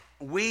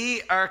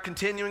We are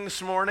continuing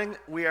this morning.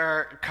 We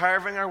are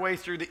carving our way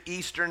through the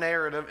Easter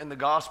narrative in the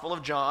Gospel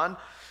of John.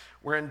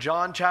 We're in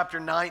John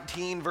chapter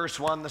 19, verse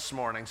 1 this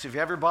morning. So if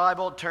you have your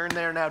Bible, turn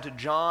there now to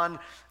John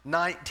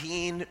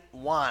 19,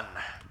 1.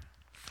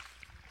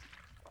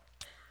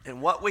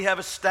 And what we have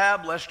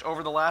established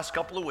over the last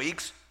couple of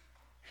weeks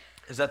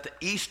is that the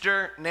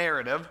Easter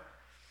narrative,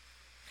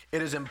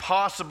 it is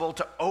impossible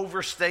to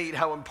overstate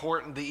how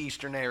important the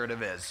Easter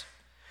narrative is.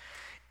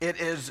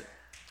 It is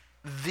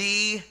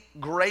the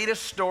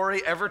greatest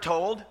story ever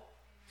told.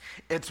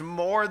 It's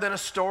more than a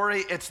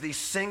story. It's the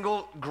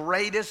single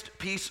greatest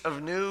piece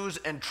of news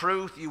and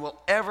truth you will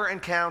ever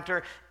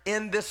encounter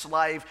in this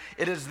life.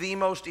 It is the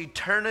most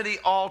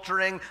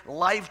eternity-altering,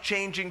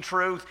 life-changing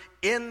truth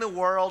in the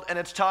world, and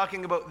it's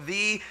talking about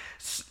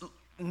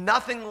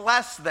nothing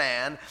less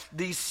than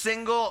the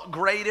single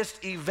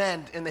greatest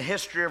event in the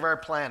history of our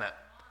planet.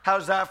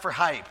 How's that for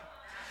hype?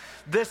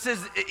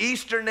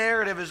 Easter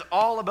narrative is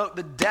all about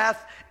the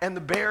death and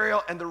the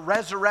burial and the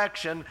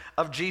resurrection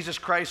of Jesus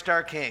Christ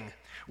our King.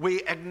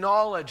 We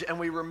acknowledge and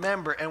we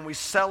remember and we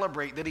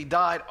celebrate that he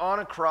died on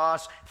a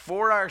cross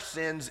for our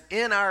sins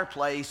in our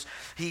place.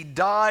 He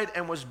died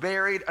and was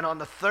buried, and on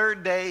the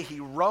third day he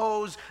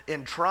rose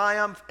in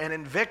triumph and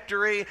in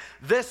victory.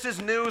 This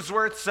is news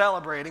worth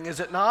celebrating, is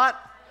it not?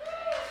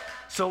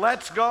 So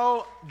let's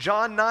go,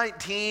 John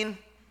 19.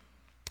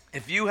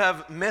 If you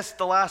have missed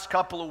the last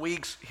couple of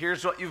weeks,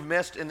 here's what you've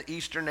missed in the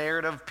Easter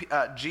narrative.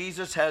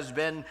 Jesus has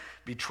been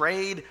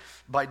betrayed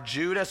by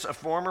Judas, a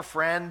former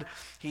friend.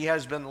 He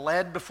has been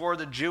led before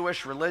the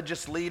Jewish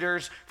religious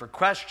leaders for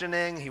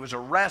questioning. He was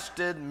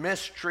arrested,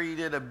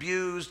 mistreated,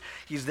 abused.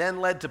 He's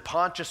then led to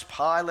Pontius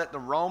Pilate, the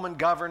Roman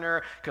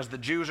governor, because the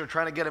Jews are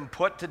trying to get him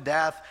put to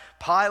death.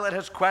 Pilate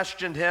has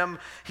questioned him.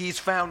 He's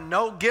found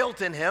no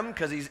guilt in him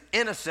because he's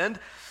innocent.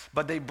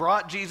 But they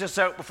brought Jesus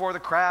out before the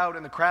crowd,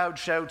 and the crowd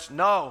shouts,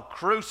 "No,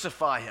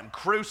 crucify him,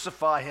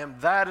 crucify him."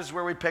 That is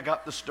where we pick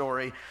up the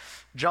story.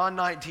 John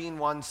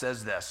 19:1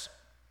 says this.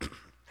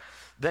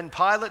 Then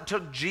Pilate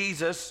took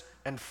Jesus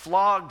and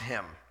flogged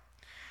him.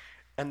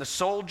 And the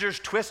soldiers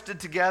twisted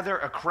together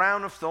a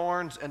crown of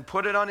thorns and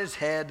put it on his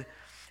head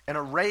and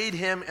arrayed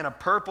him in a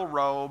purple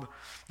robe.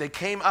 They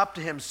came up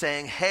to him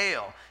saying,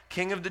 "Hail,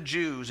 King of the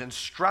Jews," and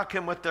struck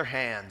him with their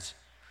hands.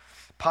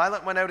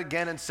 Pilate went out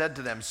again and said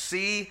to them,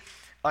 "See,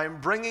 I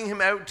am bringing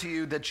him out to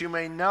you that you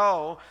may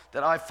know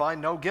that I find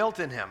no guilt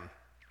in him."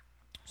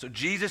 So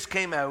Jesus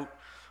came out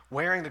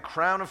wearing the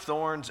crown of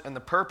thorns and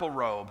the purple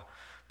robe.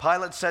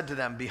 Pilate said to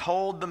them,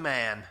 "Behold the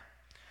man."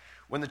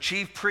 When the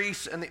chief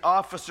priests and the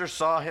officers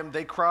saw him,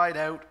 they cried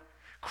out,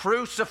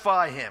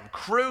 "Crucify him,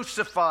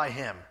 crucify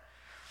him."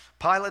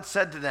 Pilate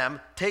said to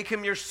them, "Take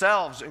him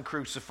yourselves and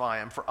crucify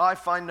him, for I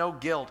find no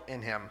guilt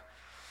in him."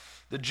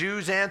 The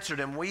Jews answered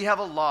him, "We have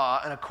a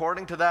law, and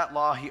according to that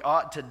law he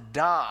ought to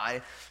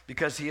die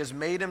because he has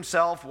made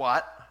himself"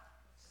 what?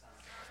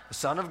 The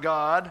Son of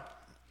God.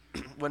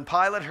 When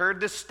Pilate heard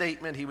this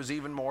statement, he was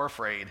even more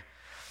afraid.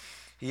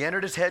 He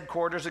entered his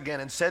headquarters again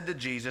and said to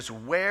Jesus,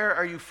 "Where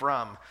are you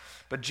from?"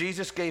 But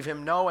Jesus gave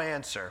him no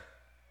answer.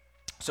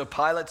 So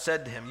Pilate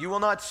said to him, "You will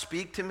not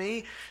speak to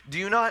me? Do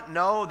you not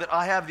know that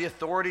I have the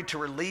authority to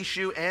release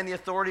you and the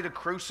authority to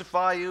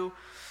crucify you?"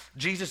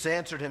 Jesus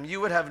answered him,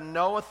 "You would have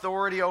no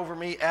authority over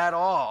me at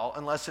all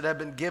unless it had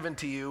been given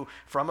to you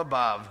from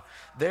above.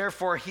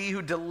 Therefore, he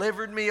who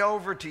delivered me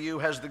over to you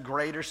has the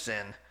greater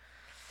sin."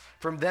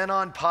 From then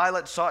on,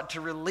 Pilate sought to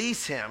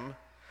release him,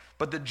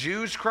 but the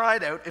Jews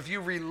cried out, "If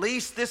you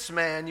release this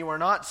man, you are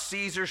not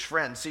Caesar's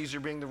friend," Caesar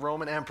being the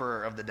Roman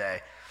emperor of the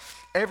day.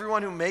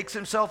 "Everyone who makes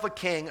himself a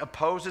king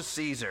opposes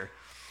Caesar."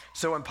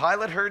 So when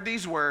Pilate heard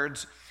these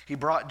words, he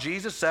brought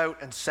Jesus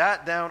out and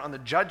sat down on the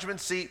judgment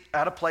seat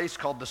at a place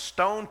called the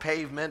Stone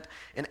Pavement,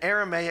 in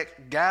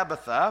Aramaic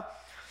Gabbatha.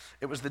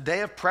 It was the day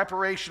of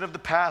preparation of the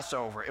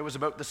Passover. It was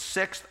about the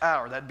 6th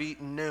hour, that'd be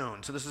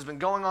noon. So this has been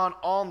going on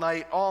all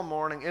night, all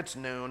morning, it's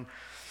noon.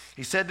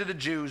 He said to the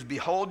Jews,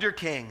 "Behold your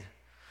king."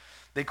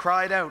 They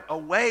cried out,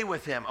 away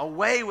with him,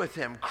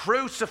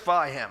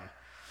 crucify him."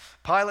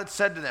 Pilate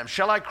said to them,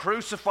 "Shall I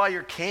crucify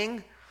your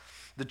king?"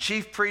 The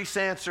chief priests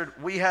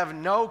answered, "We have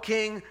no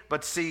king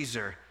but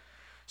Caesar."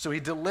 So he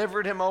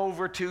delivered him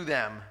over to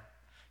them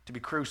to be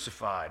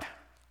crucified.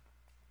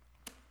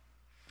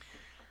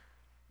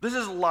 This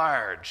is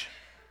large,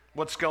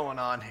 what's going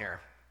on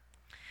here.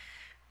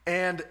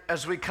 And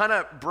as we kind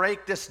of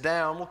break this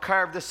down, we'll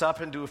carve this up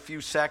into a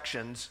few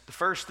sections. The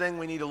first thing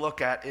we need to look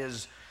at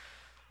is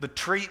the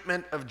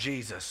treatment of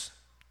Jesus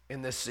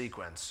in this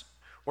sequence.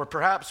 Or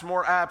perhaps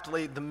more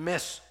aptly, the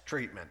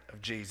mistreatment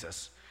of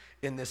Jesus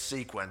in this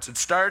sequence. It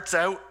starts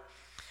out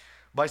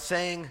by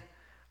saying,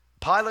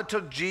 Pilate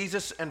took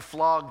Jesus and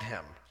flogged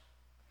him.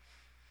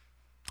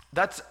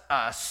 That's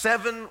a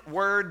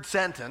 7-word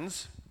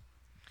sentence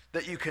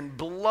that you can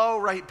blow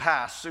right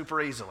past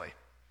super easily.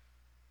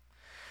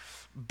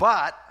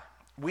 But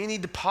we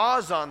need to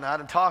pause on that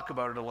and talk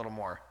about it a little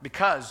more,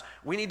 because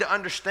we need to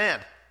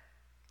understand,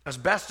 as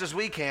best as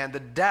we can, the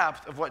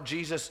depth of what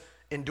Jesus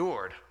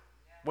endured.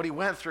 what he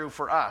went through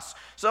for us.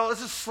 So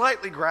this is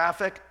slightly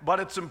graphic, but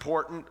it's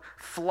important.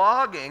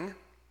 Flogging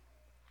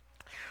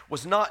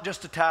was not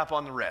just a tap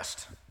on the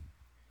wrist.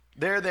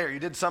 There, you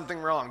did something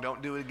wrong,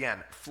 don't do it again.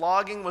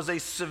 Flogging was a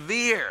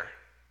severe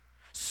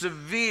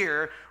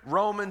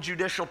Roman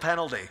judicial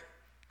penalty.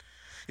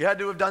 You had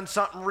to have done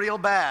something real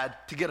bad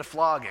to get a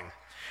flogging.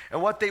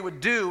 And what they would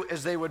do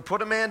is they would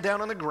put a man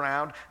down on the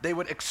ground, they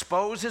would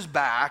expose his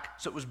back,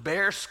 so it was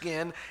bare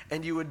skin,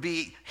 and you would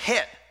be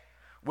hit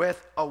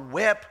with a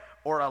whip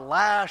or a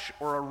lash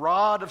or a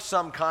rod of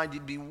some kind.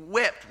 You'd be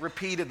whipped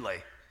repeatedly.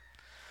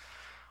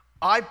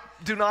 I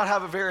do not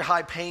have a very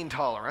high pain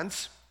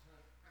tolerance.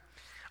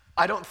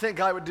 I don't think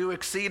I would do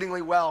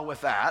exceedingly well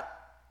with that.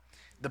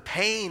 The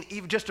pain,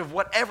 even just of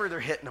whatever they're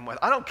hitting him with.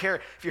 I don't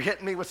care if you're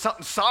hitting me with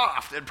something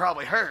soft, it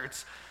probably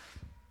hurts.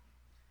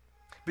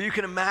 But you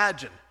can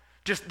imagine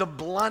just the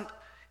blunt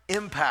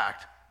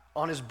impact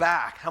on his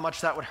back, how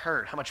much that would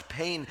hurt, how much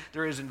pain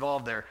there is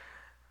involved there.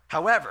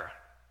 However,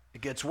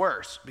 it gets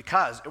worse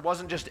because it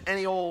wasn't just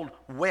any old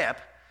whip.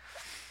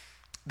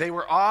 They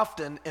were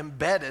often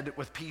embedded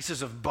with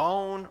pieces of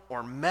bone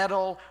or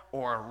metal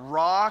or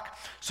rock.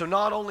 So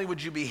not only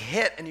would you be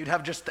hit and you'd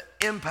have just the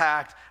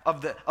impact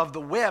of the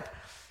whip,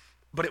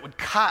 but it would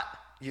cut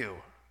you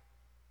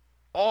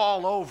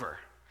all over.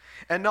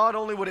 And not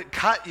only would it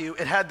cut you,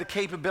 it had the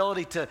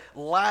capability to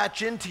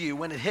latch into you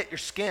when it hit your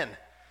skin.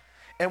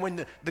 And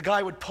when the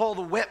guy would pull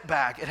the whip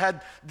back, it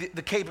had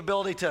the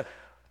capability to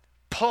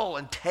pull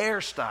and tear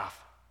stuff.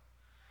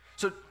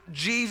 So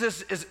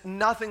Jesus is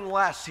nothing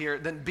less here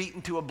than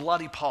beaten to a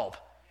bloody pulp.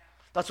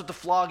 That's what the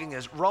flogging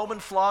is. Roman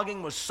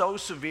flogging was so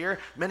severe,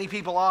 many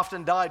people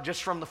often died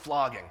just from the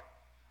flogging.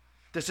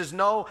 This is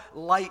no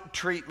light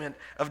treatment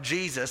of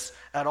Jesus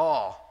at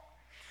all.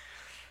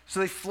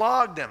 So they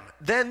flogged him.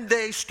 Then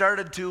they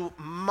started to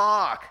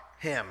mock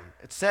him.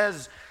 It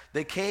says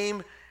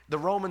the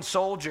Roman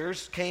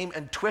soldiers came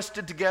and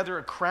twisted together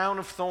a crown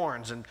of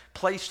thorns and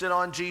placed it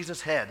on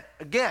Jesus' head.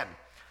 Again,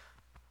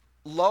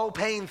 low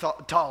pain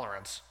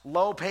tolerance,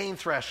 low pain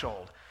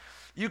threshold.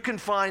 You can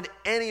find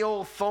any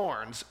old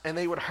thorns and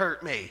they would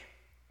hurt me,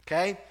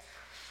 okay?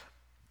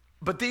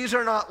 But these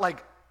are not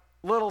like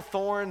little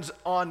thorns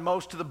on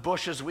most of the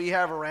bushes we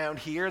have around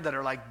here that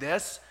are like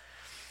this.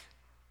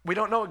 We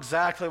don't know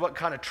exactly what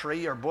kind of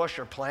tree or bush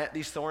or plant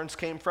these thorns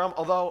came from,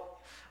 although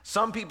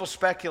some people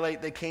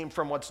speculate they came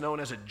from what's known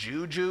as a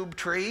jujube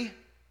tree.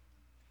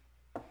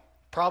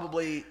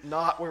 Probably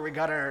not where we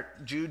got our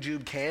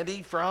jujube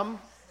candy from.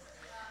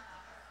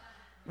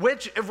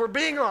 Which, if we're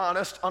being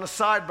honest, on a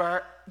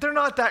sidebar, they're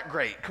not that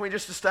great. Can we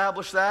just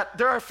establish that?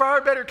 There are far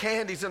better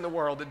candies in the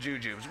world than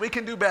jujubes. We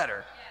can do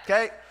better,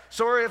 okay?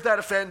 Sorry if that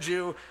offends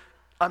you.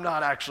 I'm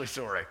not actually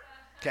sorry,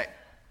 okay?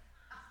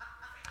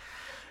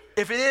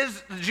 If it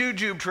is the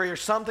jujube tree or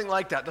something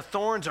like that, the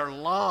thorns are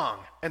long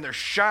and they're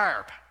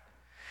sharp.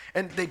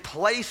 And they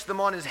placed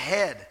them on his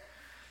head.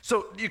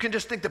 So you can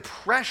just think the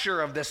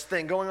pressure of this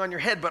thing going on your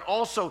head, but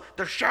also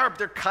they're sharp.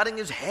 They're cutting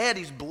his head.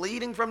 He's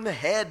bleeding from the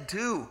head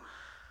too.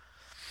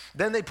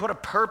 Then they put a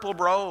purple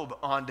robe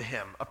onto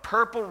him. A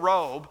purple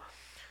robe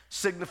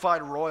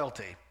signified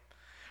royalty.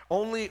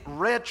 Only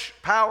rich,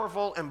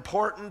 powerful,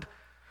 important,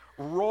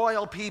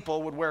 royal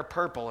people would wear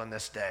purple in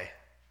this day.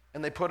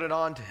 And they put it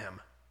onto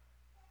him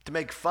to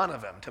make fun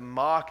of him, to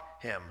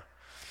mock him.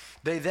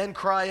 They then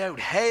cry out,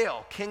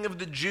 "Hail, King of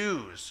the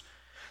Jews."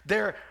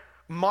 They're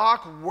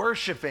mock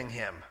worshiping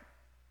him,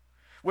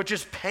 which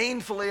is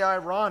painfully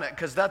ironic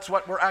because that's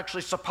what we're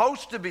actually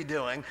supposed to be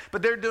doing,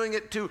 but they're doing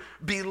it to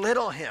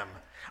belittle him.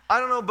 I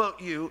don't know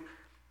about you,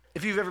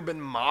 if you've ever been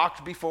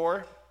mocked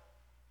before,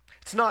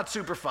 it's not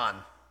super fun.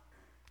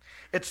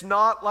 It's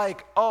not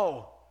like,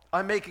 oh,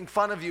 I'm making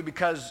fun of you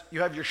because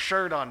you have your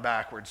shirt on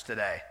backwards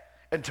today,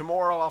 and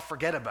tomorrow I'll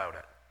forget about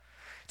it.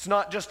 It's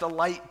not just a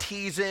light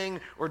teasing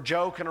or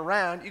joking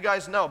around. You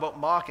guys know about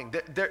mocking.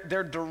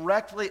 They're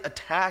directly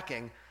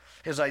attacking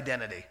his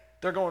identity.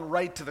 They're going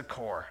right to the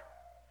core.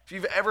 If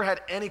you've ever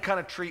had any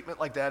kind of treatment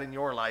like that in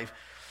your life,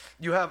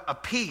 you have a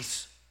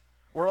piece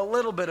or a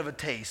little bit of a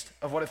taste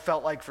of what it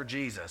felt like for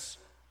Jesus,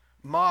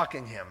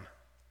 mocking him.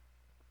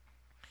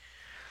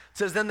 It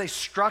says, then they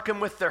struck him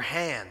with their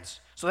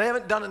hands. So they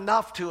haven't done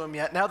enough to him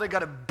yet. Now they got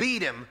to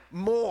beat him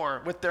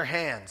more with their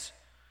hands.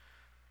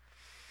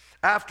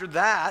 After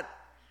that,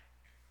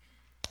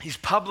 he's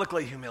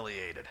publicly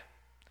humiliated.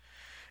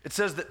 It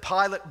says that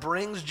Pilate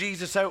brings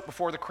Jesus out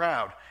before the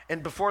crowd.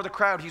 And before the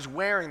crowd, he's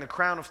wearing the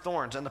crown of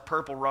thorns and the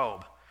purple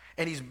robe.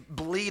 And he's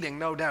bleeding,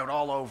 no doubt,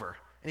 all over.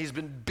 And he's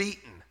been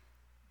beaten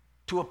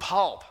to a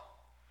pulp.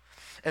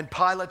 And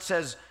Pilate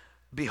says,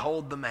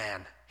 behold the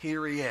man.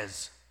 Here he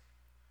is.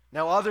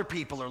 Now other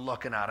people are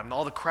looking at him.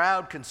 All the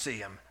crowd can see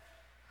him.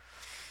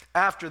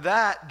 After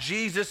that,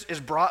 Jesus is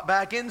brought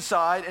back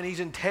inside and he's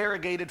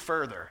interrogated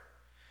further.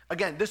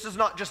 Again, this is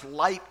not just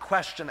light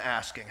question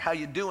asking. How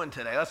you doing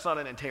today? That's not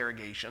an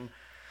interrogation.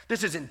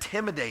 This is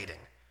intimidating.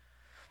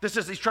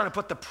 He's trying to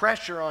put the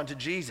pressure onto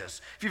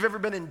Jesus. If you've ever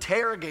been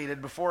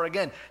interrogated before,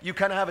 again, you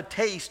kind of have a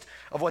taste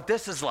of what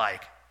this is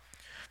like.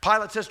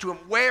 Pilate says to him,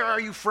 where are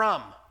you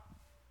from?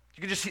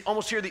 You can just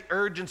almost hear the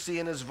urgency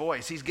in his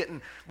voice. He's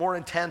getting more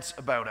intense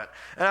about it.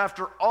 And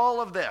after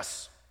all of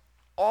this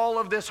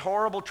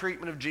horrible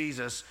treatment of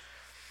Jesus,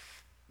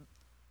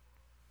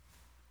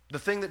 the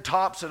thing that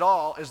tops it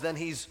all is then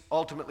he's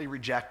ultimately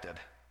rejected.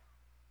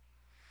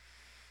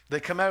 They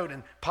come out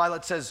and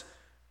Pilate says,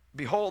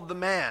 "Behold the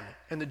man."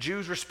 And the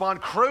Jews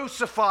respond,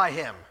 "Crucify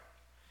him.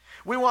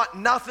 We want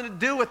nothing to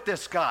do with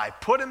this guy.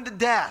 Put him to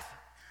death.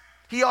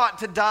 He ought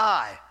to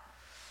die."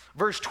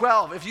 Verse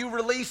 12, "If you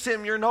release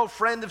him, you're no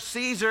friend of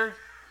Caesar.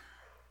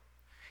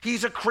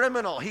 He's a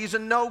criminal. He's a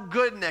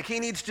no-goodnik. He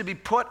needs to be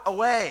put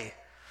away."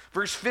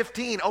 Verse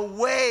 15,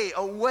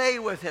 away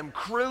with him.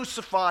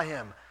 Crucify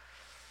him.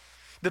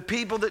 The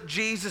people that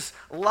Jesus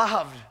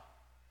loved,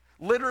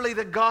 literally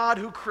the God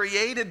who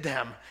created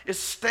them,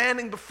 is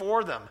standing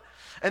before them.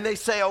 And they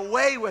say,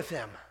 "Away with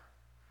him."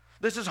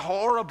 This is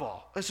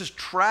horrible. This is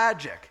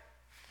tragic.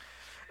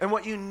 And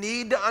what you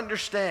need to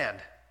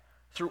understand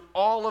through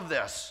all of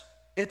this,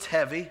 it's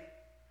heavy,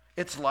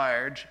 it's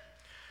large.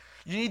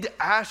 You need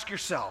to ask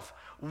yourself,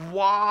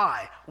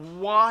 why?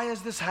 Why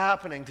is this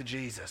happening to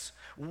Jesus?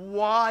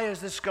 Why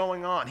is this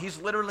going on? He's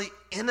literally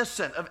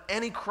innocent of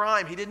any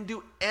crime. He didn't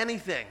do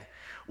anything.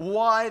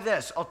 Why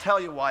this? I'll tell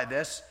you why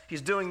this.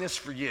 He's doing this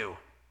for you.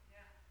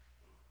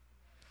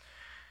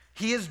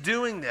 He is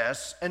doing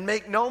this, and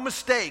make no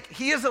mistake,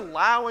 he is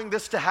allowing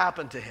this to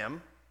happen to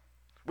him.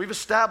 We've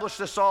established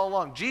this all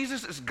along.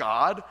 Jesus is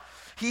God.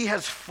 He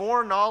has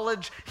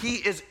foreknowledge. He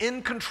is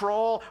in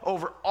control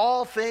over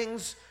all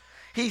things.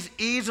 He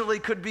easily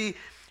could be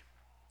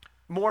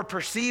more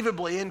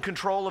perceivably in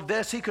control of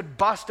this. He could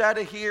bust out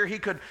of here. He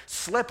could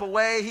slip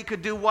away. He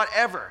could do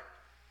whatever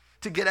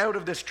to get out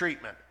of this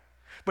treatment.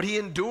 But he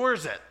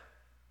endures it.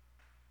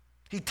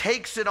 He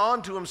takes it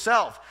onto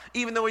himself,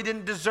 even though he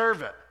didn't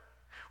deserve it.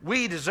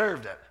 We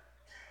deserved it.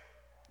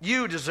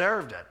 You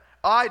deserved it.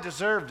 I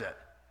deserved it.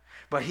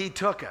 But he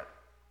took it.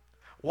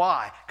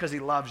 Why? Because he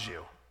loves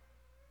you.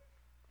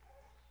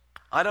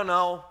 I don't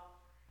know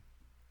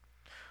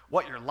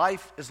what your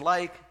life is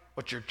like,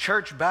 what your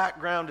church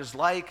background is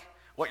like,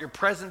 what your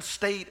present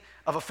state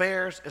of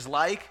affairs is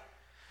like,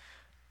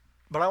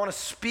 but I want to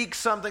speak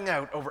something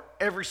out over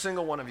every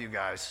single one of you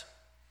guys.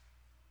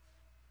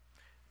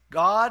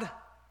 God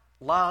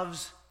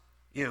loves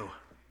you.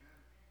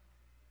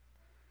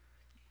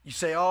 You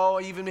say, "Oh,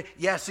 even me."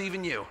 Yes,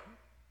 even you.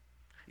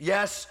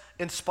 Yes,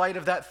 in spite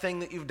of that thing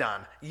that you've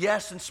done.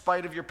 Yes, in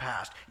spite of your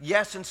past.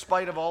 Yes, in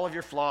spite of all of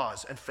your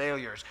flaws and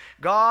failures.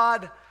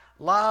 God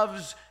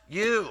loves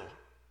you.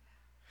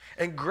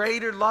 And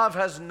greater love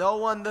has no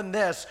one than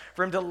this,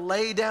 for him to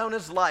lay down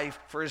his life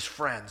for his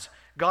friends.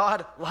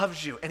 God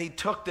loves you, and he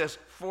took this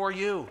for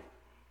you.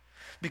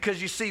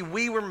 Because you see,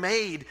 we were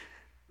made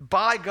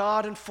by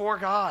God and for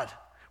God.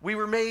 We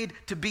were made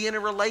to be in a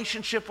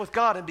relationship with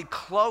God and be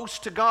close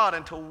to God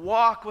and to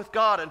walk with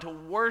God and to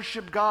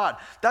worship God.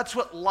 That's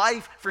what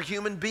life for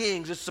human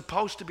beings is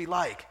supposed to be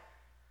like,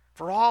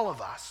 for all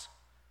of us.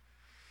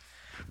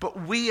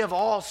 But we have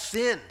all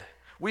sinned.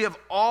 We have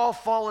all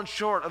fallen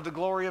short of the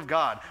glory of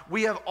God.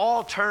 We have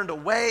all turned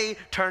away,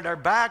 turned our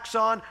backs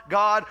on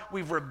God.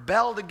 We've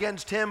rebelled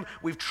against him.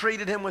 We've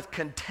treated him with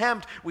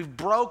contempt. We've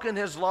broken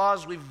his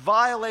laws. We've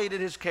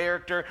violated his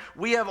character.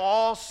 We have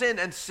all sinned,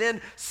 and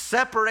sin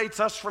separates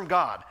us from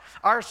God.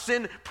 Our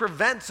sin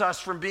prevents us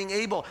from being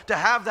able to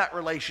have that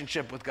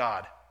relationship with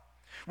God,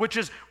 which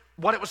is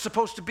what it was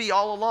supposed to be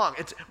all along.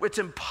 It's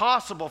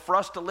impossible for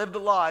us to live the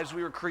lives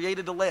we were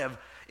created to live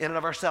in and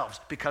of ourselves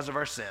because of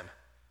our sin.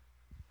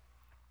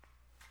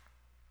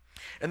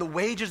 And the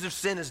wages of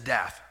sin is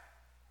death.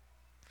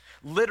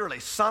 Literally,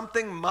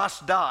 something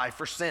must die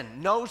for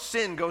sin. No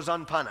sin goes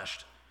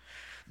unpunished.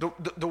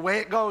 The way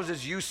it goes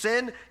is you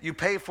sin, you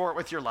pay for it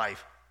with your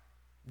life.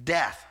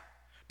 Death,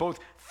 both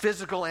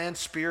physical and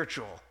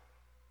spiritual.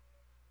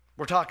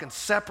 We're talking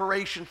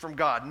separation from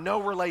God, no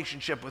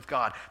relationship with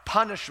God,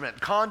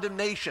 punishment,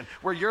 condemnation,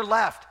 where you're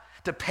left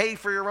to pay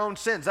for your own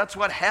sins. That's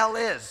what hell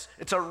is.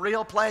 It's a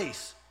real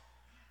place.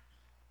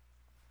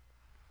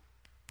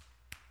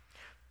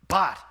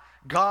 But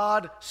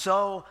God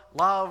so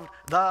loved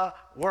the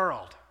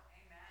world.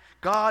 Amen.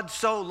 God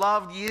so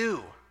loved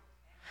you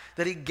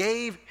that he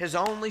gave his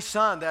only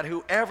son, that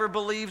whoever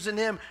believes in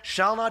him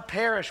shall not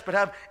perish but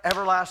have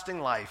everlasting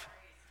life.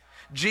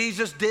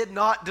 Jesus did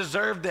not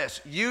deserve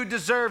this. You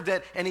deserved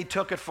it, and he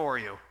took it for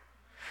you.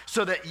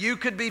 So that you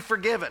could be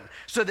forgiven,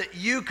 so that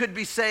you could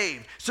be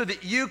saved, so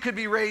that you could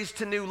be raised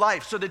to new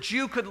life, so that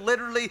you could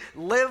literally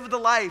live the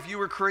life you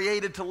were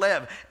created to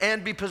live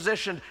and be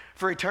positioned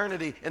for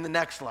eternity in the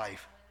next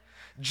life.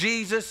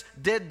 Jesus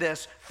did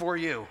this for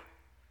you.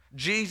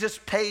 Jesus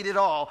paid it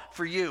all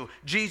for you.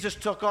 Jesus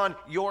took on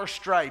your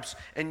stripes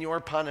and your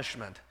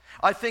punishment.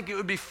 I think it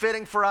would be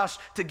fitting for us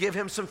to give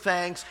him some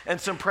thanks and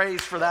some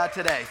praise for that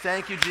today.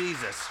 Thank you,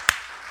 Jesus.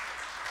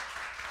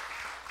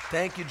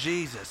 Thank you,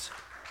 Jesus.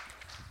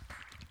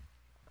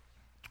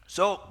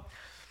 So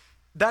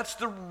that's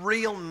the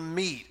real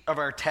meat of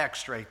our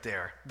text right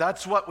there.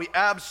 That's what we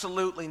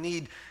absolutely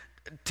need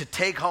to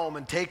take home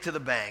and take to the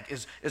bank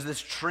is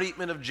this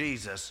treatment of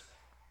Jesus.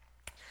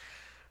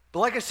 But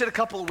like I said a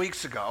couple of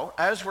weeks ago,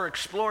 as we're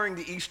exploring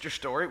the Easter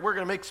story, we're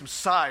going to make some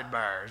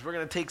sidebars. We're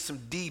going to take some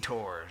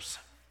detours.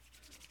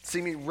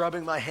 See me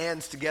rubbing my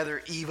hands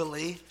together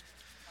evilly?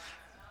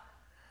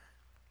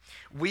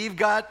 We've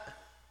got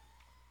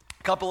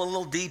a couple of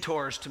little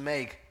detours to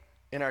make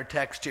in our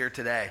text here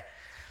today.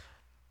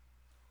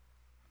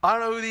 I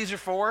don't know who these are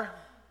for.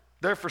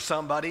 They're for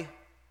somebody.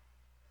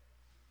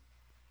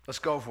 Let's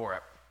go for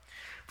it.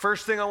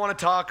 First thing I want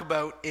to talk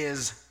about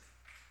is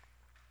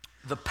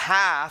the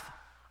path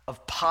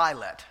of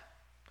Pilate.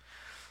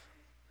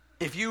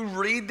 If you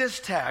read this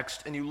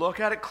text and you look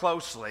at it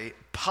closely,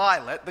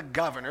 Pilate, the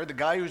governor, the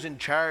guy who's in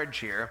charge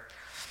here,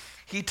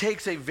 he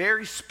takes a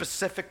very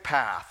specific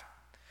path.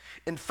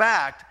 In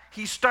fact,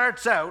 he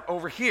starts out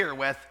over here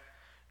with,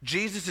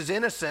 Jesus is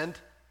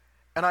innocent,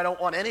 and I don't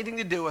want anything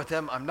to do with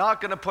him. I'm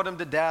not going to put him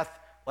to death.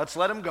 Let's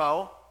let him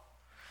go.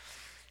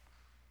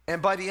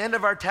 And by the end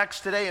of our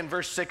text today in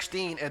verse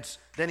 16, it's,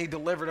 then he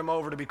delivered him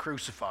over to be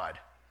crucified.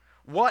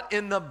 What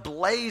in the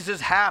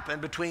blazes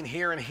happened between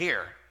here and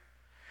here?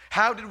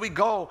 How did we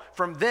go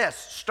from this,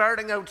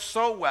 starting out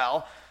so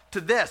well,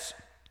 to this,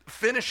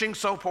 finishing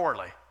so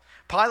poorly?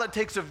 Pilate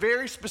takes a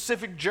very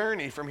specific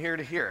journey from here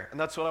to here, and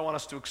that's what I want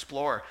us to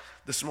explore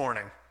this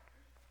morning.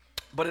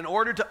 But in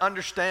order to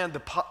understand the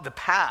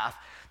path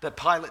that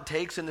Pilate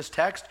takes in this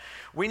text,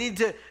 we need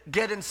to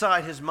get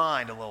inside his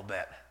mind a little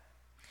bit.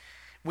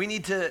 We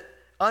need to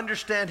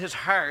understand his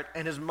heart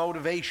and his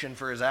motivation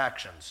for his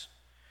actions.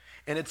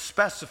 And it's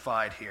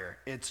specified here.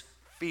 It's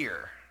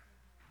fear.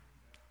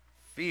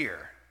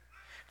 Fear.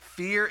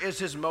 Fear is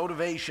his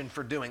motivation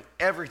for doing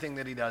everything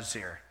that he does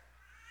here.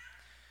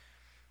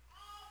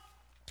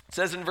 It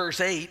says in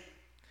verse 8,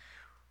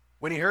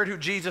 when he heard who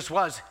Jesus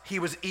was, he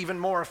was even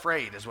more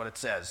afraid, is what it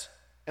says.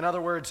 In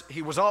other words,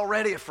 he was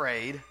already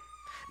afraid.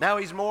 Now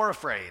he's more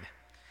afraid.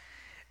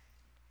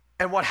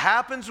 And what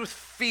happens with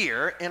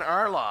fear in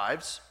our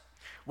lives,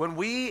 when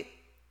we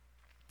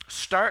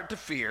start to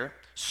fear,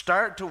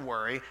 start to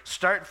worry,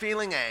 start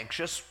feeling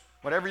anxious,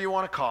 whatever you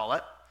want to call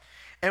it,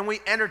 and we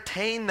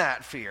entertain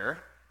that fear,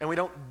 and we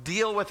don't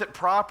deal with it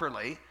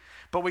properly,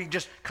 but we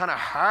just kind of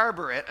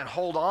harbor it and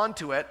hold on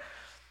to it,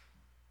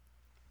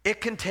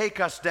 it can take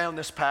us down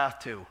this path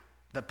too,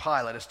 that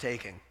Pilate is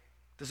taking.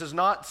 This is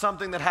not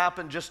something that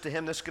happened just to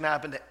him. This can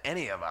happen to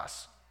any of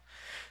us.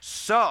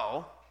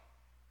 So,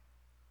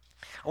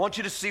 I want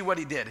you to see what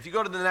he did. If you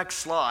go to the next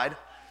slide,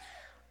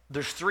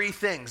 there's three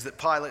things that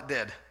Pilate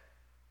did.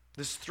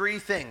 There's three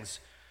things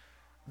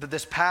that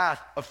this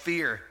path of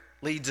fear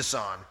leads us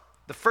on.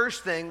 The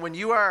first thing, when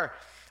you are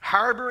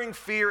harboring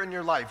fear in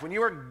your life, when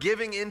you are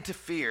giving into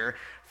fear,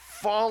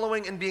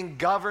 following and being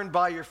governed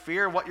by your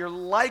fear, what you're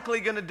likely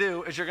going to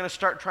do is you're going to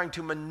start trying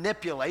to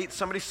manipulate.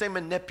 Somebody say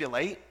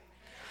manipulate.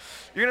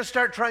 You're going to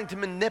start trying to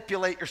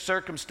manipulate your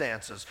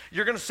circumstances.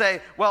 You're going to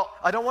say, well,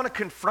 I don't want to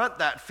confront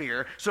that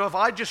fear, so if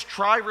I just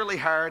try really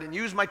hard and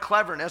use my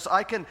cleverness,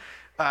 I can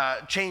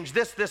change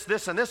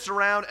this, and this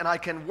around, and I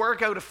can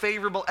work out a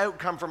favorable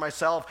outcome for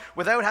myself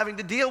without having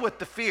to deal with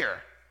the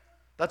fear.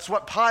 That's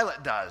what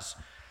Pilate does.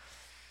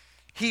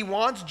 He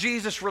wants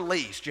Jesus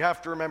released. You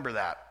have to remember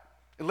that.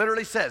 It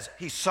literally says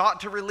he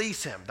sought to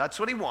release him. That's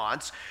what he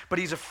wants, but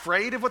he's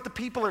afraid of what the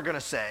people are going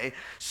to say.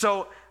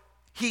 So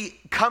he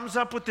comes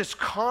up with this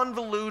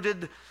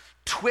convoluted,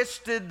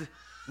 twisted,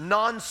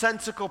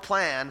 nonsensical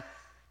plan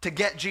to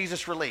get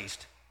Jesus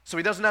released. So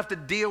he doesn't have to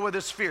deal with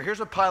his fear. Here's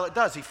what Pilate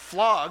does. He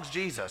flogs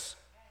Jesus.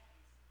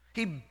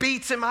 He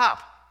beats him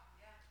up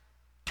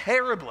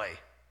terribly.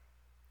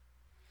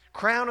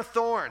 Crown of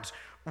thorns,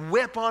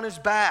 whip on his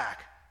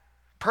back,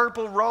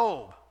 purple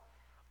robe,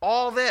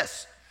 all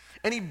this.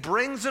 And he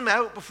brings him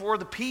out before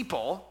the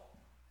people,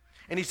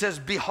 and he says,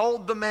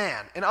 behold the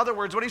man. In other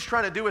words, what he's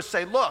trying to do is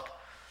say, look,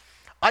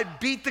 I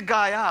beat the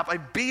guy up. I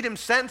beat him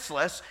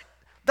senseless.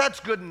 That's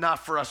good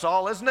enough for us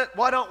all, isn't it?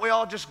 Why don't we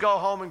all just go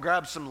home and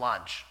grab some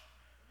lunch?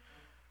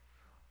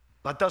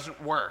 That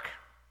doesn't work.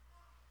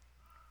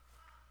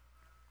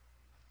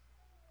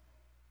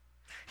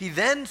 He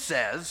then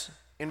says,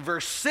 in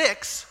verse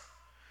 6,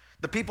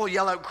 the people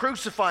yell out,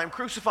 crucify him,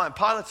 crucify him.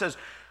 Pilate says,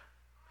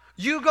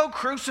 you go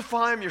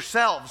crucify him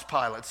yourselves,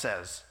 Pilate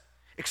says.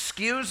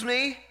 Excuse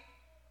me?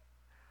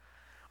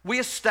 We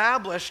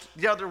established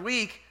the other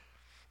week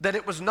that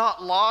it was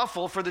not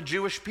lawful for the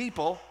Jewish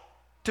people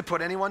to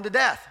put anyone to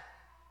death.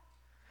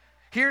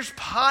 Here's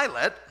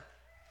Pilate,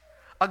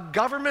 a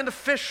government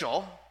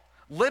official,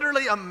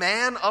 literally a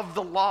man of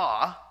the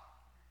law,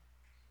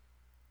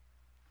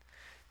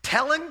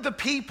 telling the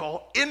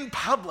people in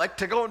public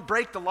to go and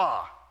break the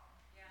law.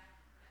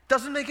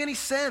 Doesn't make any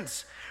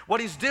sense. What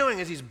he's doing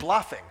is he's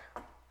bluffing.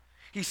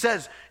 He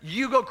says,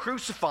 you go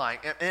crucifying,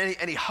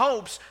 and he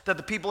hopes that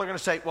the people are going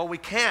to say, well, we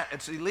can't,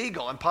 it's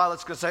illegal. And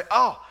Pilate's going to say,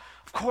 oh,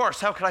 of course,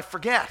 how could I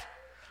forget?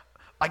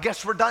 I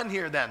guess we're done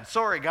here then.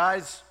 Sorry,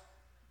 guys.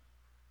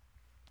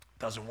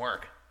 Doesn't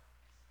work.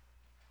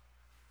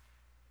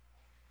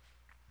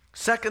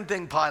 Second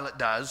thing Pilate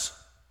does,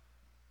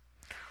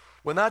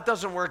 when that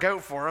doesn't work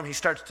out for him, he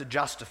starts to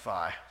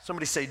justify.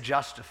 Somebody say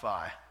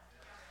justify.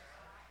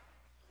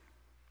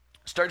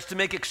 starts to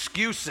make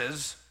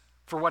excuses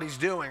for what he's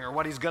doing or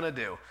what he's going to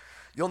do.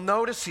 You'll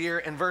notice here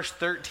in verse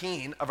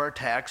 13 of our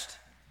text,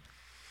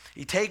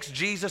 he takes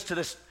Jesus to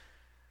this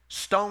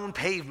stone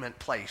pavement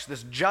place,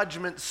 this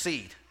judgment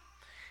seat,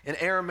 in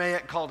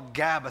Aramaic called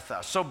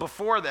Gabbatha. So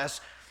before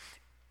this,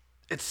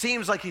 it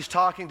seems like he's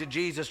talking to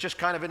Jesus just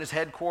kind of in his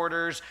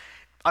headquarters.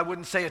 I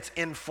wouldn't say it's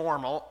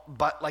informal,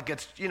 but like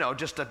it's,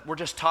 we're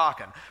just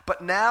talking.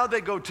 But now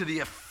they go to the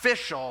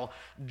official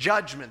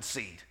judgment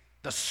seat,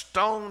 the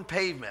stone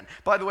pavement.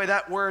 By the way,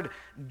 that word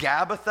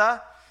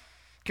Gabbatha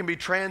can be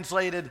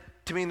translated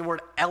to mean the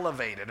word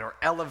elevated or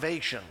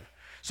elevation.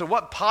 So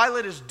what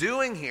Pilate is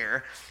doing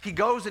here, he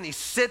goes and he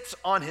sits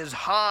on his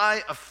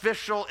high,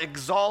 official,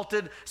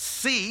 exalted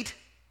seat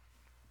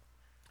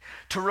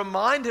to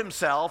remind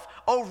himself,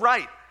 oh,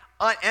 right,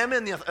 I am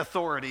in the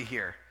authority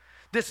here.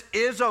 This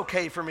is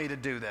okay for me to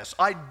do this.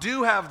 I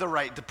do have the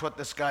right to put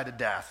this guy to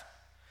death.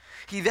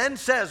 He then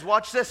says,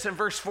 watch this in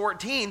verse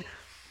 14,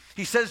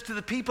 he says to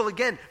the people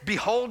again,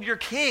 behold your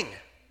king.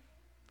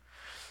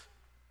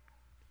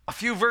 A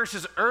few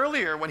verses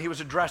earlier when he was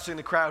addressing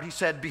the crowd, he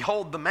said,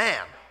 behold the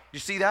man. You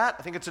see that?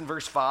 I think it's in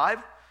verse 5.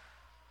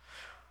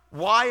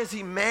 Why is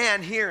he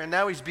man here and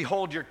now he's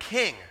behold your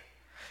king?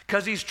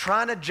 Because he's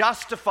trying to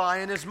justify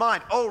in his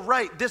mind, oh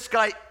right, this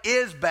guy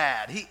is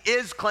bad. He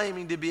is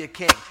claiming to be a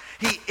king.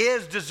 He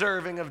is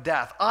deserving of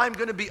death. I'm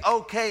going to be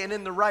okay and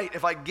in the right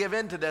if I give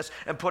in to this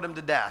and put him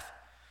to death.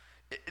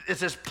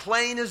 It's as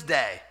plain as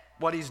day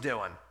what he's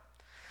doing.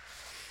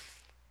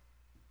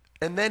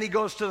 And then he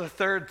goes to the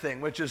third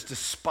thing, which is to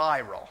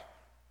spiral.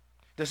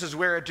 This is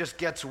where it just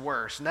gets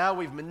worse. Now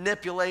we've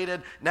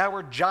manipulated, now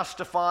we're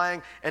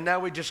justifying, and now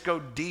we just go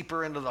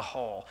deeper into the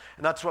hole.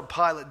 And that's what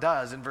Pilate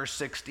does in verse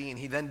 16.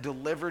 He then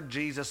delivered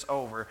Jesus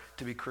over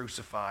to be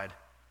crucified.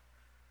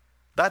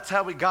 That's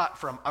how we got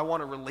from, I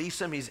want to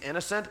release him, he's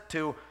innocent,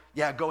 to,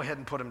 yeah, go ahead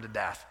and put him to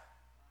death.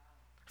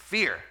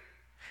 Fear.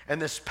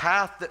 And this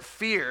path that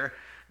fear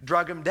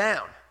drug him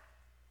down.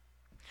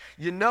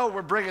 You know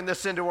we're bringing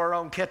this into our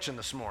own kitchen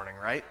this morning,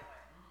 right?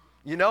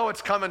 You know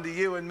it's coming to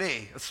you and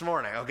me this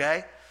morning,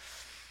 okay?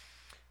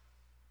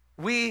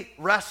 We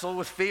wrestle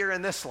with fear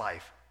in this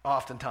life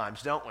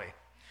oftentimes, don't we?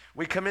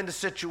 We come into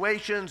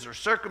situations or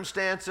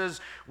circumstances,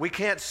 we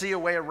can't see a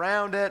way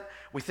around it,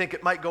 we think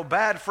it might go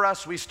bad for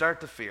us, we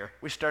start to fear,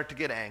 we start to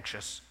get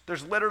anxious.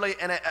 There's literally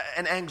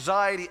an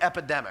anxiety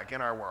epidemic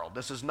in our world.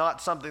 This is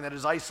not something that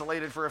is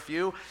isolated for a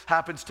few,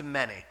 happens to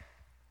many.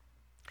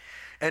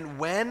 And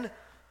when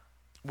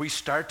we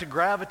start to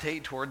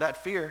gravitate toward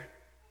that fear,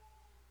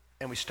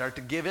 and we start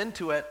to give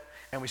into it,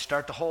 and we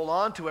start to hold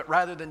on to it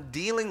rather than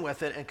dealing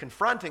with it and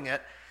confronting it,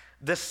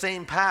 this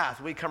same path,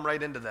 we come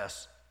right into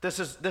this. This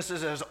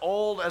is as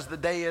old as the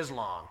day is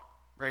long,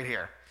 right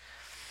here.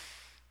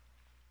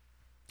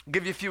 I'll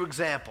give you a few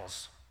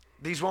examples.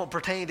 These won't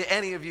pertain to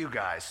any of you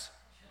guys,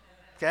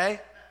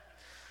 okay?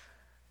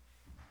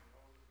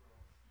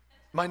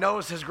 My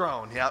nose has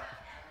grown, yep.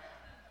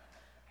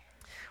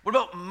 What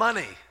about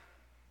money?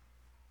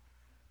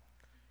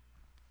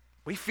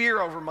 We fear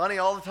over money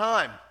all the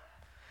time.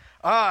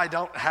 I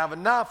don't have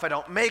enough. I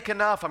don't make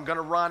enough. I'm going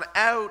to run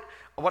out.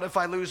 What if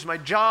I lose my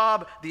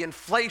job? The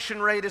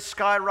inflation rate is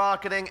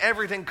skyrocketing.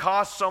 Everything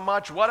costs so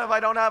much. What if I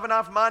don't have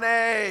enough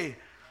money?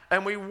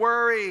 And we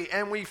worry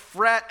and we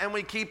fret and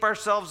we keep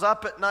ourselves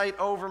up at night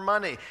over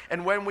money.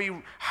 And when we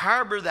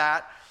harbor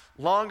that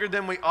longer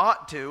than we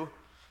ought to,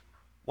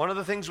 one of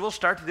the things we'll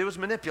start to do is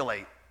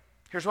manipulate.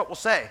 Here's what we'll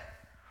say.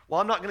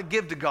 Well, I'm not going to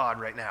give to God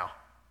right now.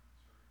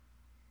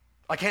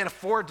 I can't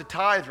afford to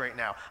tithe right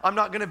now. I'm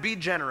not going to be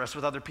generous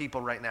with other people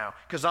right now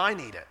because I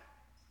need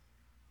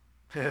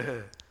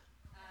it.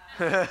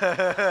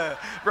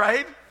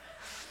 Right?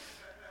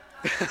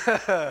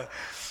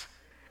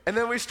 And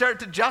then we start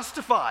to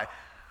justify.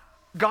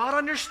 God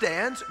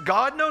understands.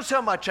 God knows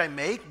how much I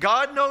make.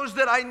 God knows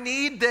that I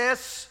need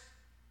this.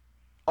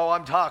 Oh,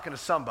 I'm talking to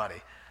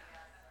somebody.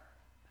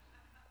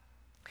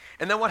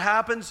 And then what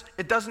happens?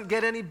 It doesn't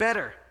get any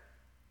better.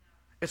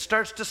 It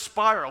starts to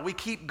spiral. We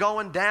keep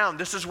going down.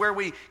 This is where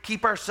we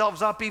keep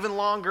ourselves up even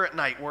longer at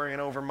night worrying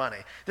over money.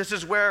 This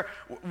is where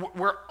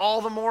we're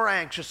all the more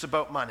anxious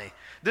about money.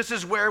 This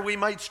is where we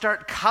might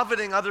start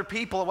coveting other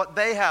people, what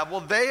they have. Well,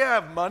 they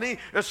have money.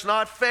 It's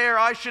not fair.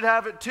 I should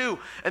have it too.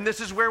 And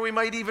this is where we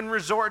might even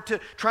resort to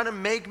trying to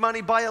make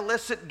money by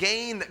illicit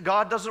gain that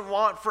God doesn't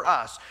want for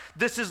us.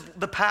 This is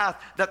the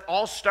path that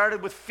all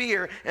started with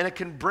fear, and it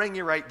can bring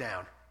you right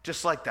down,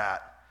 just like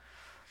that.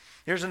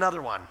 Here's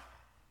another one.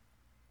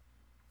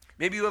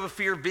 Maybe you have a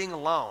fear of being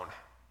alone.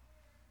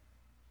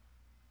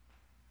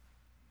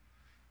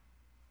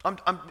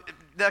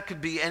 That could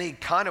be any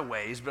kind of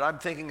ways, but I'm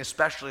thinking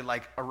especially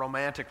like a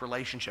romantic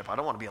relationship. I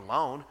don't want to be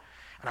alone,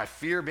 and I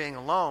fear being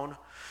alone.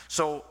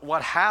 So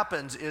what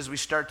happens is we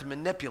start to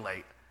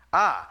manipulate.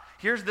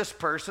 Here's this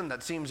person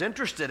that seems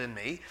interested in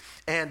me,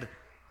 and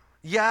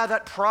Yeah,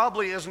 that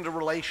probably isn't a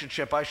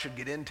relationship I should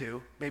get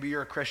into. Maybe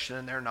you're a Christian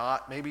and they're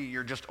not. Maybe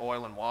you're just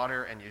oil and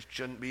water and you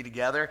shouldn't be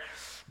together.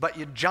 But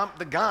you jump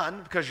the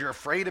gun because you're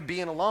afraid of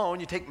being alone.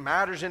 You take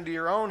matters into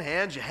your own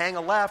hands. You hang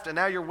a left, and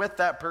now you're with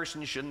that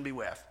person you shouldn't be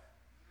with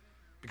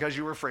because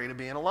you were afraid of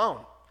being alone.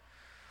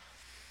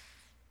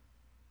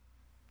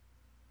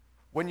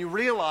 When you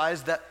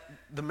realize that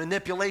the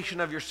manipulation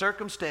of your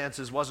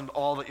circumstances wasn't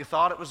all that you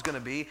thought it was going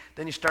to be,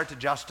 then you start to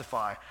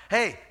justify.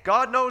 Hey,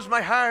 God knows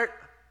my heart.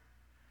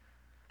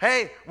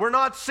 Hey, we're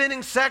not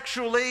sinning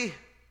sexually.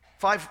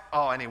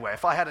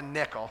 If I had a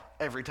nickel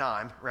every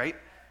time, right?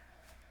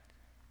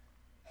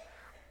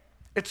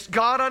 It's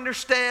God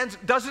understands.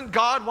 Doesn't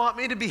God want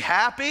me to be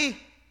happy?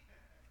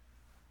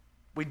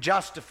 We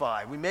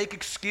justify. We make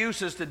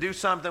excuses to do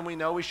something we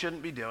know we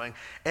shouldn't be doing.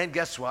 And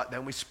guess what?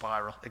 Then we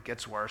spiral. It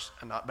gets worse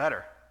and not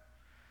better.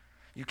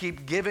 You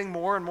keep giving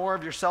more and more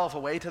of yourself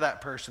away to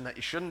that person that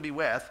you shouldn't be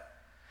with.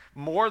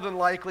 More than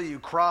likely, you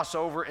cross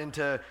over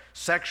into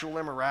sexual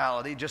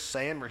immorality. Just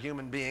saying, we're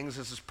human beings.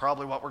 This is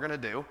probably what we're going to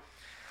do.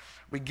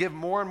 We give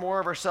more and more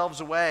of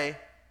ourselves away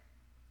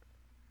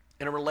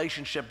in a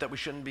relationship that we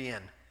shouldn't be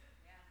in.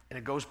 And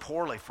it goes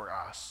poorly for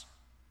us.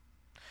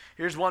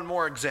 Here's one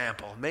more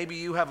example. Maybe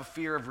you have a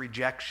fear of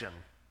rejection.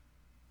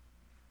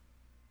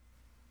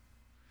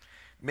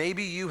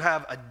 Maybe you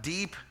have a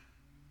deep,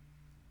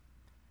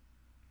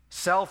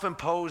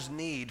 self-imposed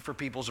need for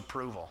people's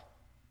approval.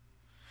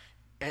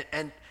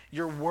 And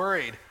you're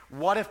worried,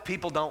 what if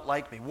people don't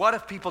like me? What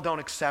if people don't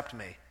accept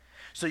me?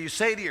 So you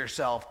say to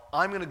yourself,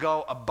 I'm going to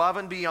go above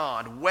and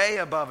beyond, way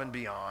above and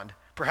beyond,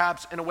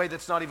 perhaps in a way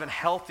that's not even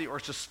healthy or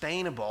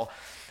sustainable.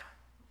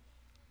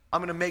 I'm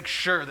going to make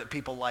sure that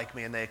people like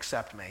me and they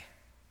accept me.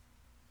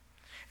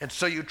 And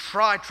so you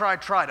try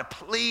to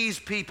please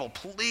people,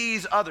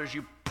 please others.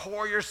 You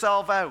pour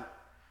yourself out,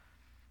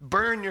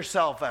 burn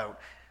yourself out,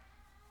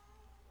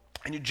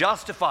 and you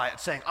justify it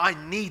saying, I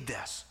need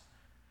this.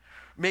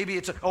 Maybe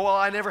it's,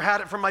 I never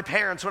had it from my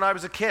parents when I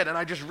was a kid, and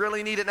I just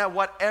really need it now.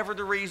 Whatever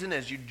the reason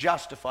is, you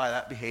justify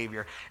that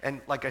behavior.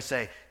 And like I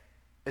say,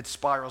 it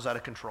spirals out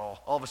of control.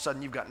 All of a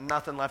sudden, you've got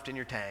nothing left in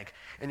your tank,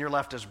 and you're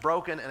left as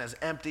broken and as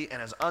empty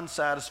and as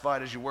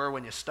unsatisfied as you were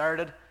when you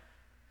started,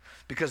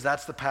 because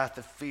that's the path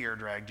that fear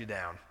dragged you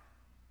down.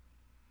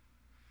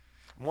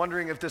 I'm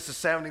wondering if this is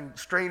sounding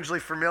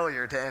strangely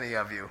familiar to any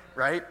of you,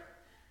 right?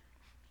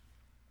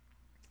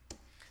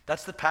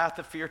 That's the path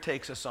that fear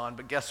takes us on,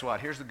 but guess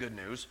what? Here's the good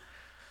news.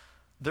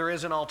 There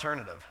is an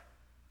alternative.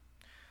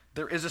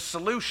 There is a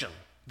solution.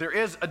 There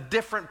is a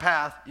different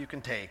path you can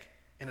take,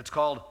 and it's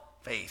called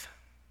faith.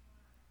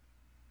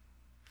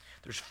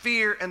 There's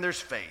fear and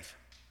there's faith.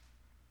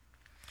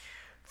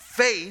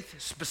 Faith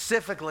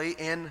specifically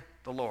in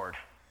the Lord.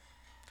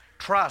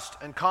 Trust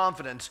and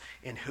confidence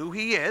in who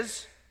He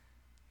is,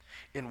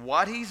 in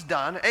what He's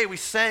done. Hey, we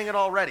sang it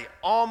already.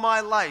 All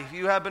my life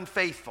you have been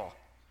faithful.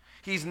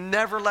 He's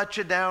never let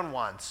you down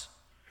once.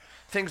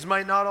 Things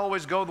might not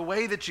always go the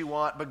way that you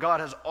want, but God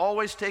has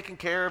always taken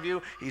care of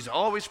you. He's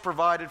always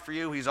provided for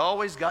you. He's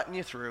always gotten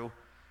you through.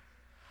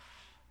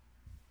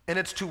 And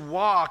it's to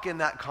walk in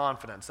that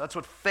confidence. That's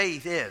what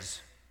faith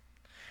is.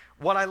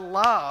 What I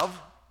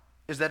love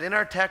is that in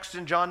our text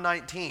in John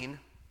 19,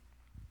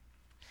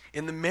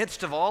 in the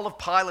midst of all of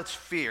Pilate's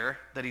fear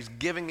that he's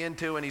giving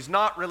into and he's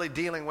not really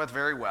dealing with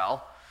very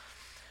well,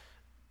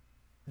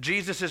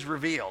 Jesus is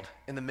revealed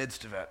in the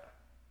midst of it.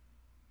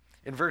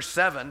 In verse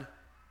 7,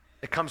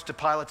 it comes to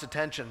Pilate's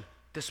attention,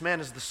 this man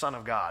is the Son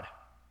of God.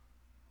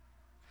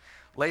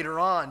 Later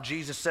on,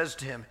 Jesus says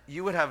to him,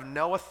 you would have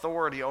no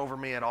authority over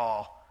me at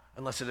all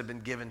unless it had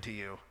been given to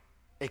you,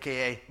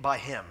 aka by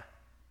Him.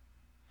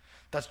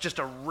 That's just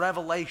a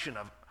revelation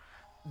of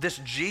this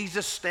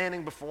Jesus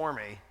standing before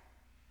me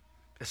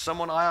is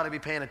someone I ought to be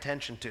paying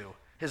attention to.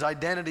 His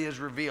identity is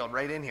revealed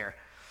right in here.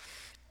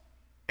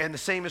 And the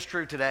same is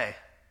true today.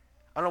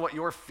 I don't know what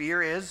your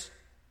fear is,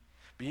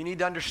 but you need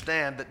to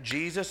understand that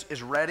Jesus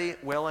is ready,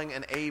 willing,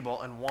 and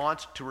able and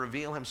wants to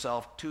reveal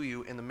Himself to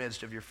you in the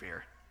midst of your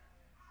fear.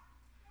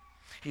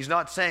 He's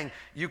not saying,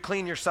 you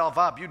clean yourself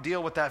up, you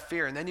deal with that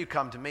fear, and then you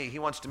come to me. He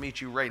wants to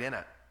meet you right in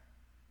it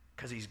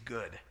because He's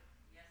good.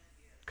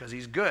 Because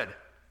He's good.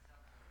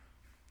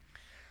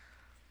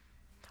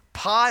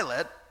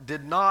 Pilate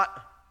did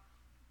not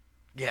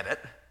get it.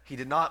 He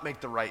did not make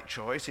the right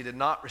choice. He did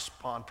not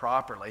respond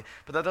properly.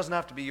 But that doesn't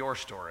have to be your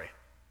story.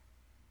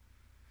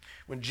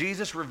 When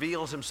Jesus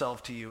reveals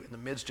Himself to you in the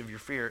midst of your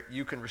fear,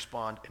 you can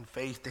respond in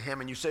faith to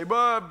Him. And you say,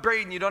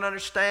 Braden, you don't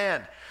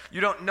understand. You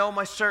don't know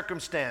my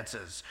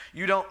circumstances.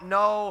 You don't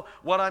know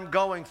what I'm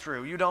going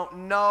through. You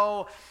don't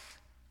know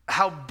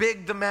how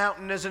big the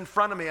mountain is in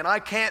front of me, and I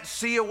can't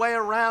see a way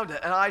around it.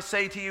 And I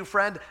say to you,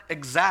 friend,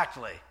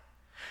 exactly.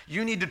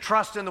 You need to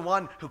trust in the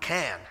one who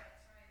can.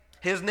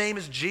 His name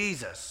is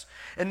Jesus.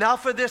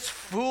 Enough of this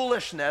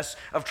foolishness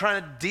of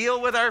trying to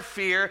deal with our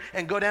fear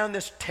and go down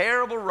this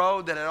terrible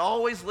road that it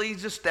always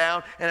leads us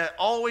down and it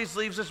always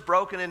leaves us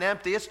broken and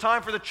empty. It's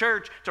time for the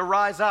church to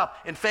rise up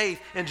in faith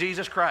in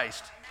Jesus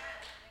Christ.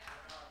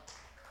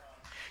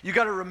 You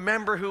got to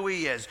remember who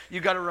he is. You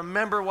got to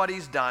remember what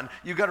he's done.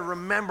 You got to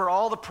remember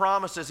all the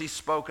promises he's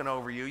spoken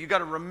over you. You got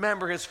to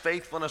remember his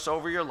faithfulness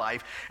over your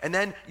life. And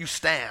then you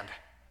stand.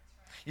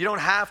 You don't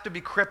have to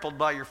be crippled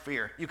by your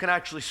fear. You can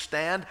actually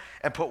stand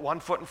and put one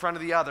foot in front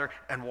of the other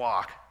and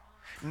walk.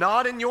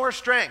 Not in your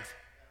strength.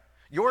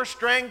 Your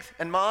strength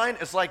and mine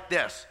is like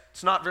this.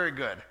 It's not very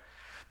good.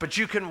 But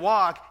you can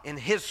walk in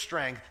his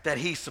strength that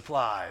he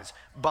supplies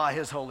by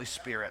his Holy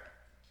Spirit.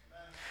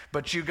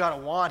 But you got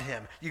to want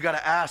him. You got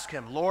to ask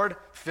him, Lord,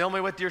 fill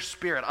me with your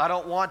Spirit. I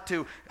don't want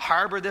to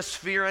harbor this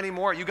fear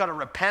anymore. You got to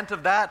repent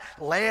of that,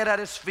 lay it at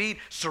his feet,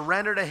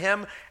 surrender to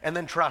him, and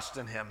then trust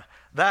in him.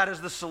 That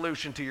is the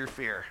solution to your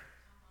fear.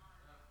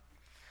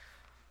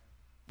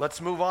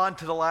 Let's move on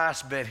to the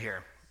last bit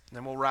here, and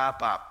then we'll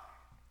wrap up.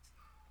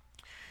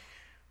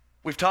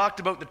 We've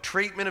talked about the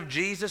treatment of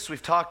Jesus.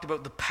 We've talked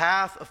about the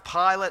path of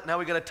Pilate. Now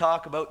we've got to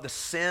talk about the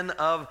sin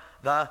of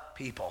the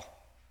people.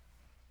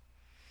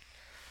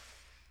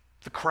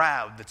 The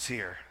crowd that's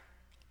here.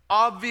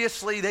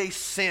 Obviously, they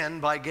sin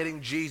by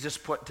getting Jesus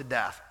put to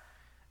death.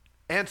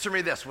 Answer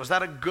me this. Was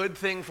that a good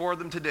thing for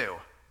them to do?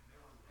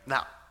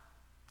 No.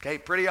 Okay,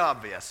 pretty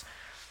obvious.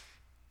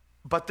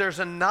 But there's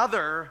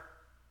another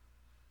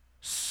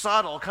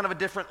subtle, kind of a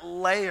different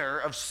layer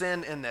of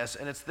sin in this,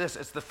 and it's this.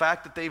 It's the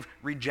fact that they've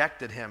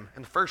rejected him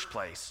in the first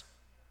place.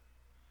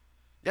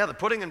 Yeah, the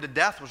putting him to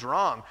death was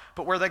wrong,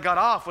 but where they got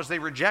off was they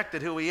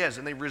rejected who he is,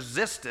 and they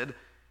resisted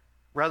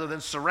rather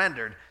than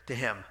surrendered to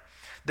him.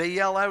 They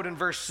yell out in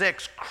verse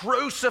 6,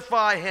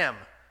 crucify him,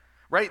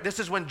 right? This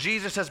is when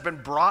Jesus has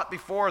been brought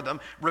before them,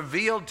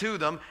 revealed to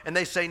them, and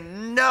they say,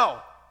 no.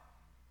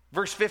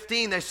 Verse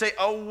 15, they say,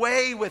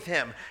 away with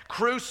him,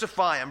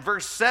 crucify him.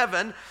 Verse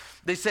 7,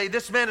 they say,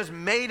 this man has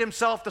made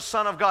himself the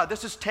Son of God.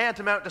 This is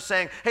tantamount to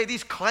saying, hey,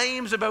 these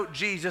claims about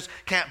Jesus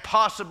can't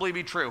possibly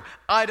be true.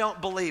 I don't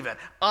believe it.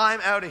 I'm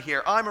out of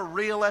here. I'm a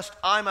realist.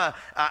 I'm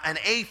an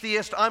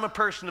atheist. I'm a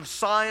person of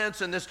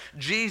science, and this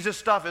Jesus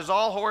stuff is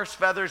all horse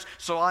feathers,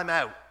 so I'm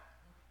out.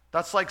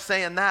 That's like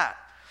saying that.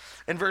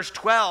 In verse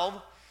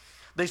 12,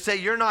 they say,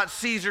 you're not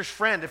Caesar's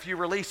friend if you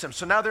release him.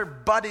 So now they're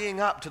buddying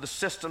up to the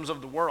systems of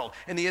the world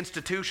and the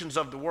institutions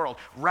of the world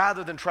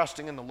rather than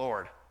trusting in the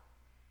Lord.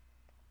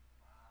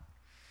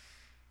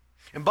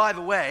 And by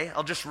the way,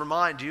 I'll just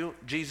remind you,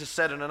 Jesus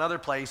said in another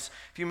place,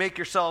 if you make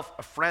yourself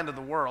a friend of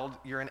the world,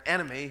 you're an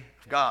enemy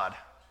of God.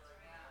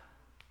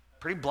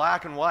 Pretty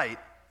black and white.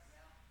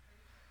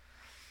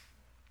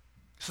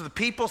 So the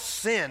people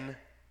sin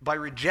by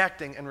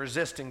rejecting and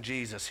resisting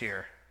Jesus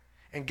here.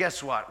 And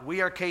guess what?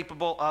 We are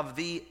capable of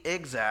the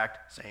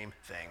exact same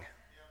thing.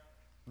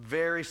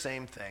 Very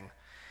same thing.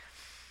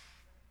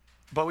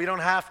 But we don't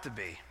have to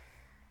be.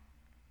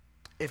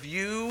 If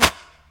you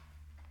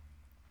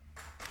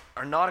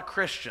are not a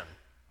Christian,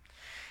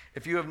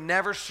 if you have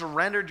never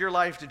surrendered your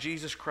life to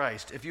Jesus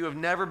Christ, if you have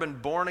never been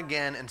born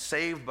again and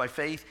saved by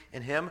faith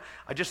in him,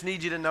 I just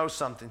need you to know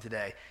something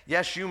today.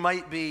 Yes, you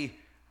might be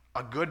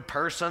a good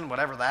person,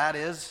 whatever that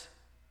is.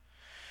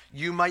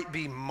 You might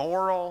be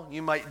moral.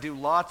 You might do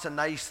lots of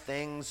nice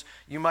things.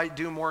 You might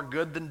do more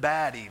good than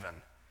bad even.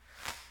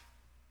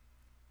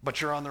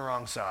 But you're on the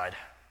wrong side.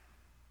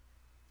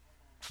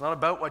 It's not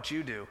about what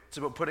you do. It's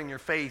about putting your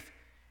faith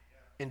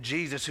in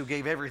Jesus who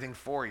gave everything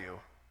for you.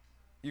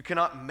 You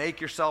cannot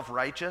make yourself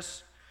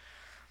righteous.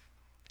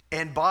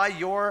 And by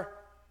your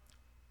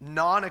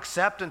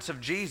non-acceptance of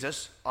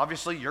Jesus,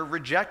 obviously you're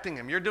rejecting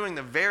him. You're doing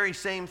the very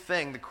same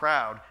thing the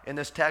crowd in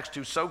this text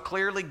who's so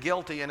clearly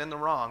guilty and in the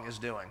wrong is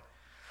doing.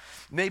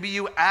 Maybe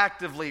you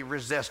actively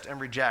resist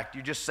and reject.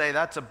 You just say,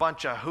 that's a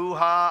bunch of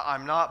hoo-ha.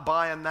 I'm not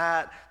buying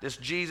that. This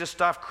Jesus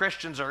stuff,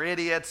 Christians are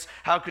idiots.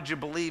 How could you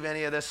believe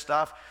any of this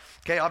stuff?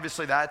 Okay,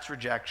 obviously that's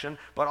rejection.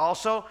 But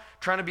also,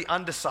 trying to be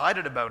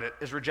undecided about it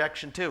is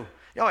rejection too.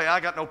 Oh yeah, I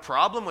got no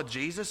problem with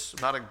Jesus.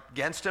 I'm not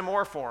against him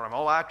or for him.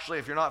 Oh, actually,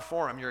 if you're not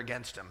for him, you're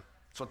against him.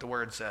 That's what the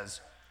word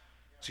says.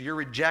 So you're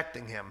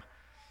rejecting him.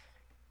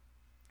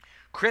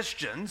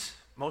 Christians,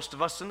 most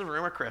of us in the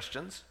room are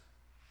Christians.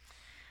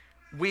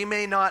 We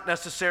may not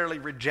necessarily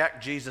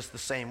reject Jesus the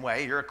same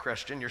way. You're a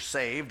Christian, you're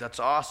saved, that's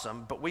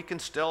awesome. But we can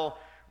still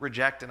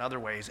reject in other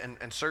ways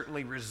and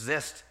certainly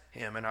resist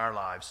him in our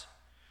lives.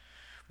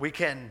 We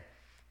can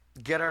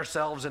get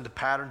ourselves into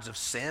patterns of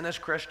sin as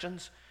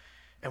Christians,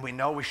 and we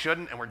know we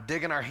shouldn't, and we're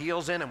digging our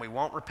heels in and we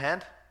won't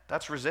repent.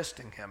 That's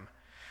resisting him.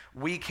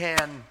 We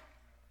can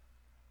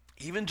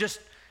even just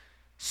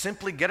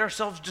simply get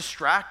ourselves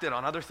distracted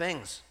on other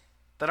things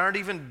that aren't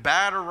even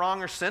bad or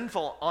wrong or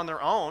sinful on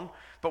their own,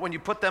 but when you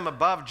put them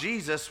above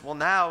Jesus, well,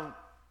 now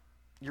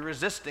you're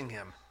resisting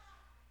him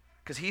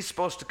because he's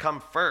supposed to come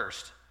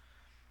first.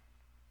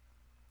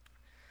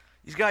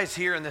 These guys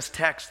here in this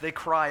text, they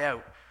cry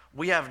out,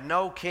 we have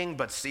no king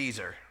but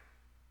Caesar,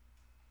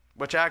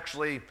 which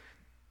actually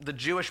the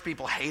Jewish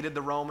people hated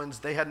the Romans.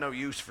 They had no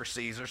use for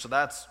Caesar, so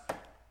that's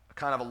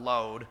kind of a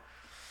load.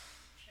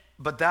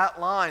 But that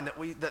line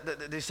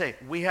that they say,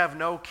 we have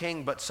no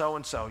king but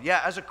so-and-so.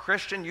 Yeah, as a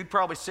Christian, you'd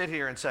probably sit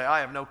here and say,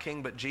 I have no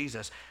king but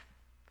Jesus.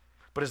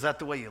 But is that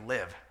the way you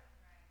live?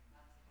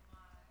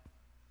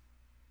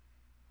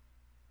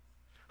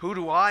 Who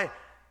do I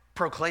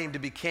proclaim to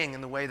be king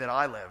in the way that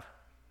I live,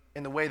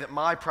 in the way that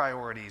my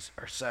priorities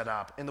are set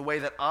up, in the way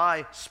that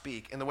I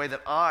speak, in the way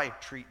that I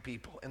treat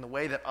people, in the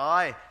way that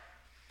I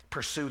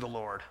pursue the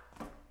Lord?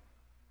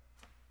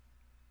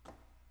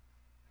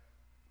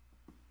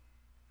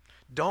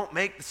 Don't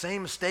make the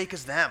same mistake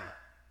as them.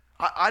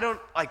 I don't,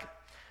 like,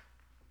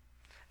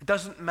 it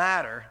doesn't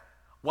matter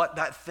what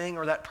that thing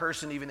or that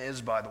person even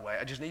is, by the way.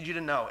 I just need you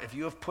to know, if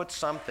you have put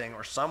something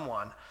or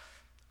someone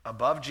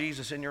above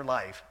Jesus in your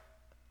life,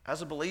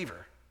 as a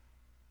believer,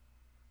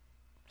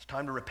 it's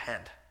time to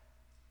repent.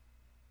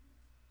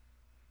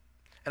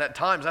 And at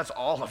times, that's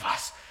all of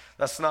us.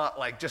 That's not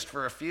like just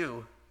for a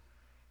few.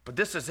 But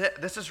this is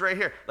it. This is right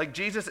here. Like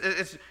Jesus,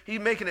 he's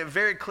making it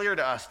very clear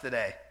to us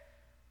today.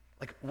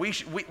 Like we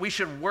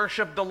should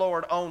worship the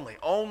Lord only.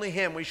 Only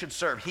him we should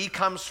serve. He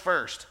comes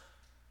first.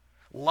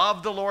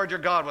 Love the Lord your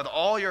God with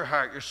all your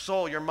heart, your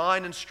soul, your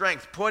mind, and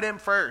strength. Put him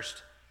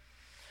first.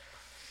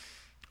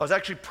 I was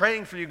actually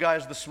praying for you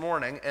guys this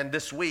morning and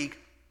this week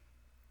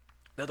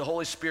that the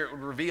Holy Spirit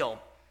would reveal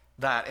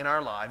that in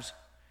our lives.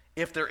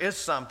 If there is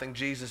something,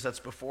 Jesus, that's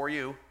before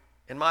you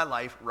in my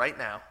life right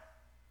now,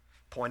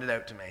 point it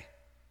out to me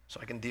so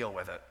I can deal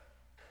with it,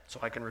 so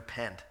I can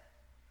repent.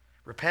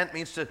 Repent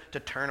means to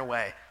turn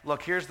away.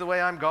 Look, here's the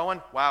way I'm going.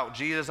 Wow,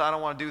 Jesus, I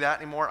don't want to do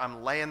that anymore.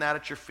 I'm laying that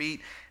at your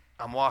feet.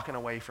 I'm walking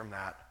away from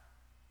that.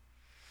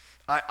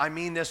 I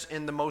mean this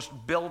in the most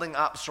building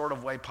up sort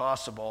of way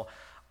possible.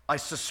 I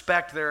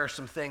suspect there are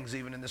some things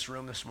even in this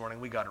room this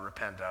morning we got to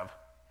repent of. Amen.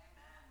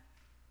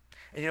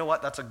 And you know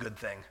what? That's a good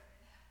thing.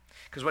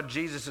 Because what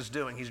Jesus is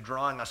doing, he's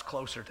drawing us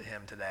closer to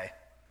him today.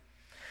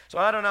 So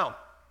I don't know.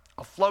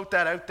 I'll float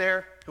that out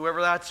there,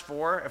 whoever that's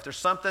for. If there's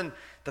something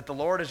that the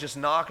Lord is just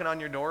knocking on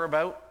your door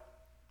about,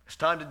 it's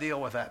time to deal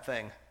with that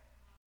thing.